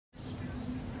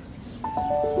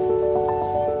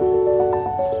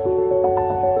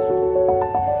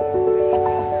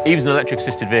EAV's an electric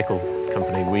assisted vehicle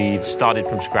company. We've started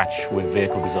from scratch with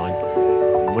vehicle design.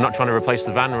 We're not trying to replace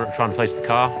the van, we're not trying to replace the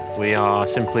car. We are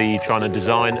simply trying to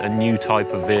design a new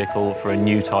type of vehicle for a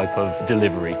new type of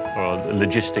delivery or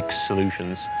logistics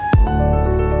solutions.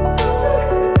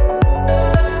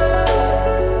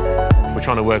 We're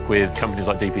trying to work with companies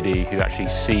like DPD who actually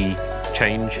see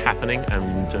change happening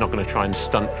and are not going to try and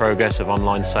stunt progress of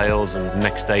online sales and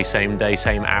next day, same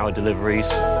hour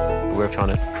deliveries. We're trying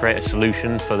to create a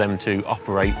solution for them to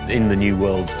operate in the new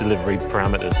world delivery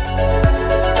parameters.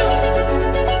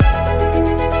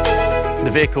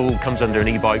 The vehicle comes under an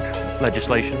e-bike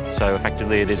legislation, so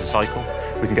effectively it is a cycle.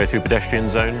 We can go through pedestrian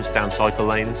zones, down cycle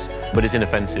lanes, but it's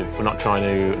inoffensive. We're not trying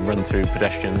to run through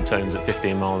pedestrian zones at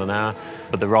 15 miles an hour,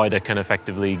 but the rider can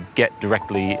effectively get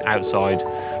directly outside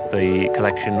the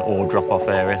collection or drop-off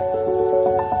area.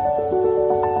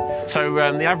 So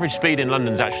the average speed in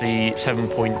London is actually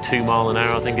 7.2 mile an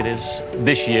hour, I think it is.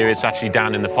 This year it's actually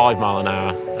down in the 5 mile an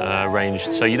hour range,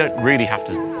 so you don't really have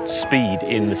to speed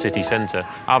in the city centre.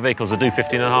 Our vehicles will do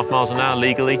 15.5 miles an hour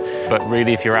legally, but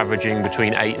really if you're averaging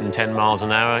between 8 and 10 miles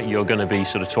an hour, you're going to be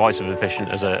sort of twice as efficient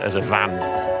as a van.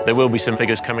 There will be some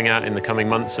figures coming out in the coming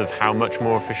months of how much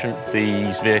more efficient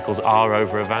these vehicles are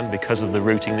over a van because of the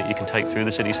routing that you can take through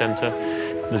the city centre.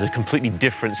 There's a completely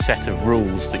different set of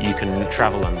rules that you can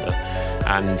travel under,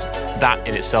 and that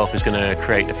in itself is going to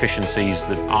create efficiencies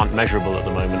that aren't measurable at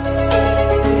the moment.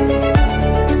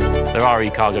 There are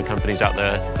eCargo companies out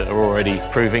there that are already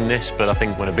proving this, but I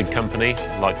think when a big company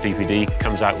like DPD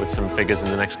comes out with some figures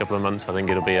in the next couple of months, I think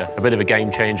it'll be a bit of a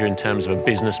game changer in terms of a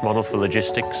business model for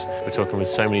logistics. We're talking with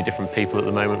so many different people at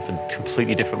the moment for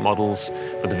completely different models,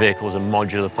 but the vehicle is a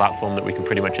modular platform that we can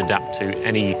pretty much adapt to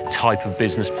any type of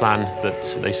business plan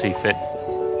that they see fit.